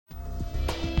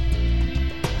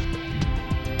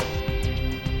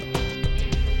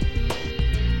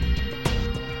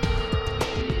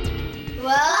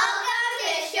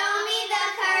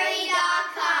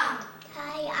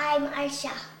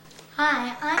Aisha.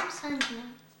 Hi, I'm Sanjana.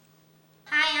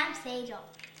 Hi, I'm Sejal.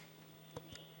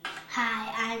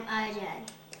 Hi, I'm Arjan.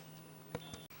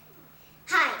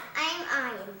 Hi, I'm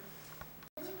Aryan.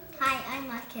 Hi, I'm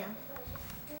Akhil.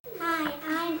 Hi,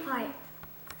 I'm Parth.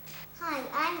 Hi,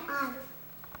 I'm An.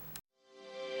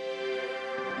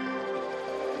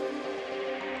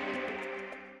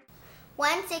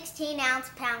 One 16-ounce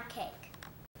pound cake.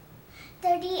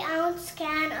 30-ounce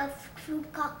can of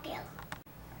fruit cocktail.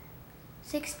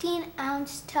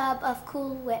 16-ounce tub of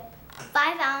Cool Whip.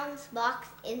 5-ounce box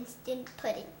instant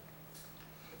pudding.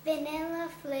 Vanilla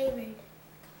flavored.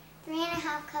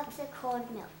 3.5 cups of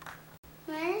cold milk.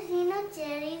 Maraschino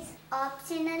cherries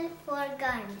optional for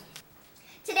garnish.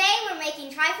 Today we're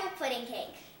making trifle pudding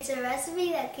cake. It's a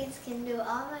recipe that kids can do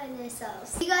all by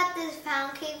themselves. We got this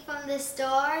pound cake from the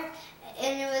store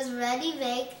and it was ready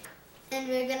baked, and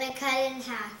we're gonna cut it in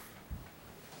half.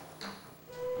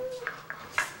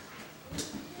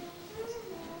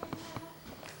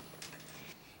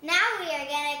 Now we are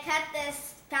going to cut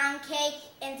this pound cake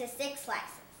into 6 slices.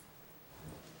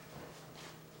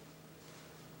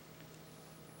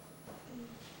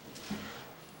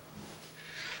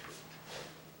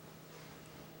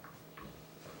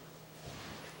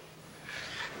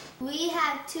 We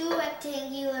have 2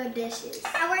 rectangular dishes.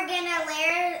 Now we're going to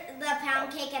layer the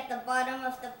pound cake at the bottom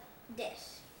of the dish.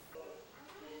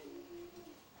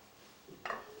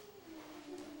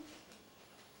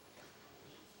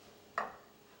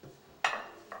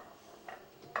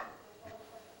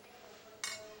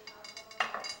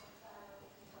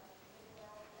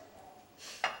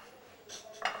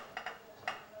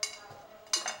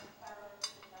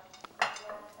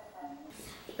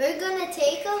 We're gonna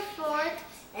take a fork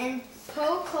and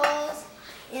poke holes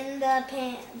in the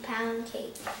pound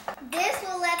cake. This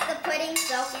will let the pudding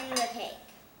soak in the cake.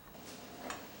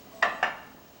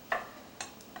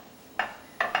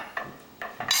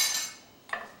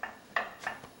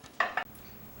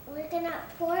 We're gonna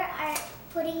pour our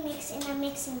pudding mix in a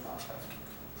mixing bowl.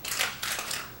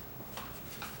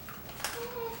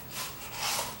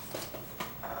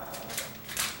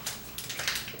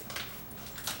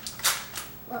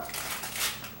 Whoa.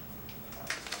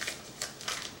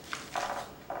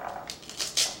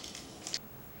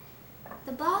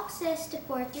 The box says to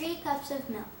pour 3 cups of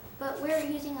milk, but we're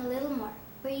using a little more.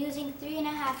 We're using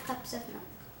 3.5 cups of milk.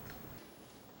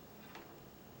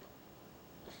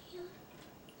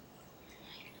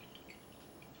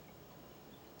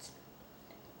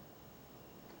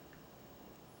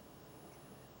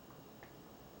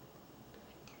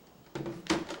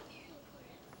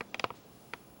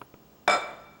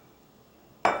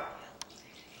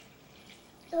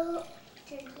 Oh,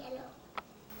 turned yellow.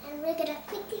 And we're gonna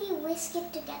quickly whisk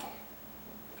it together.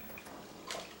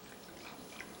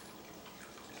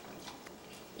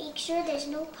 Make sure there's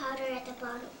no powder at the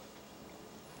bottom.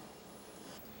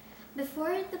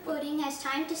 Before the pudding has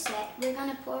time to set, we're going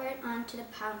to pour it onto the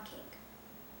pound cake.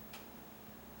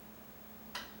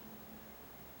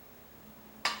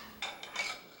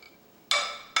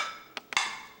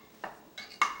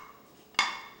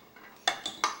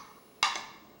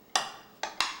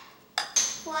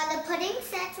 While the pudding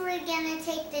sets, we're gonna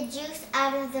take the juice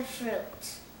out of the fruit.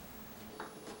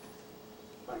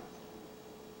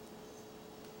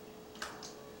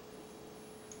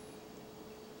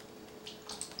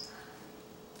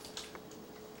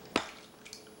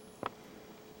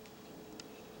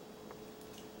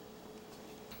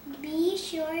 Be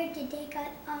sure to take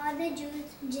out all the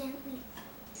juice gently.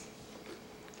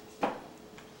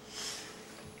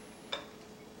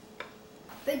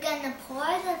 We're gonna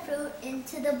pour the fruit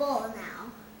into the bowl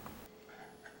now.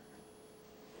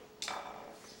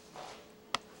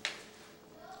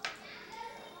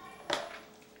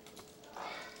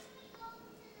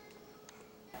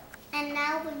 And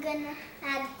now we're gonna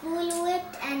add Cool Whip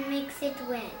and mix it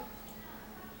well.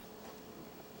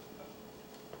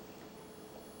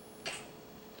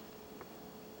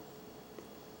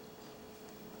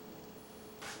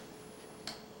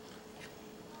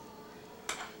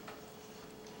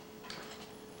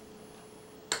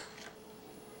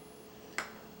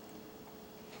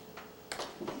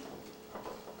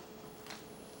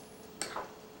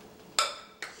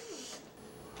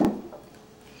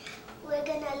 We're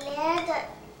gonna layer the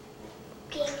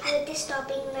cake with the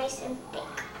topping nice and thick.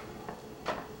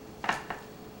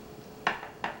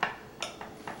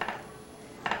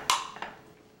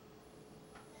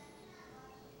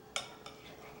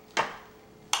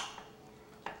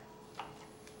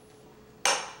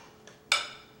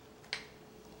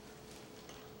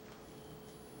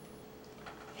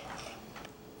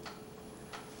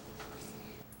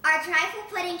 Our trifle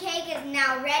pudding cake is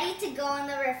now ready to go in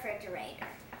the refrigerator.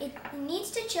 It needs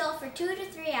to chill for 2 to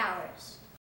 3 hours.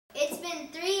 It's been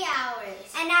 3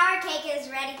 hours. And now our cake is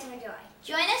ready to enjoy.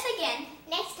 Join us again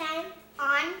Next time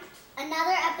on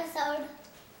another episode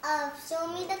of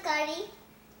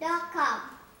ShowMeTheCurry.com.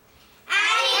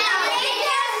 Adding a little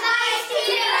spice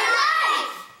to your life.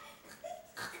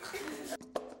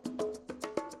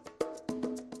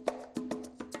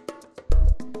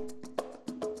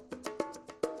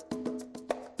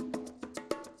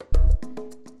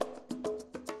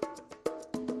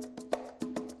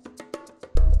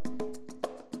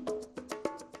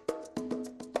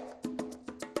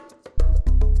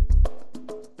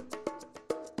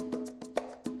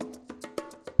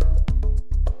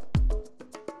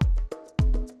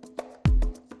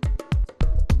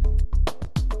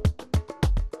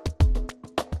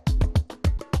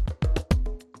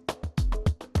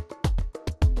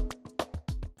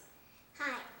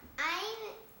 Hi,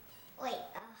 wait.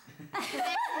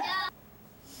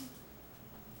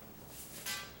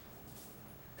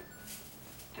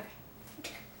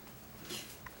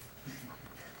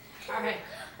 All right.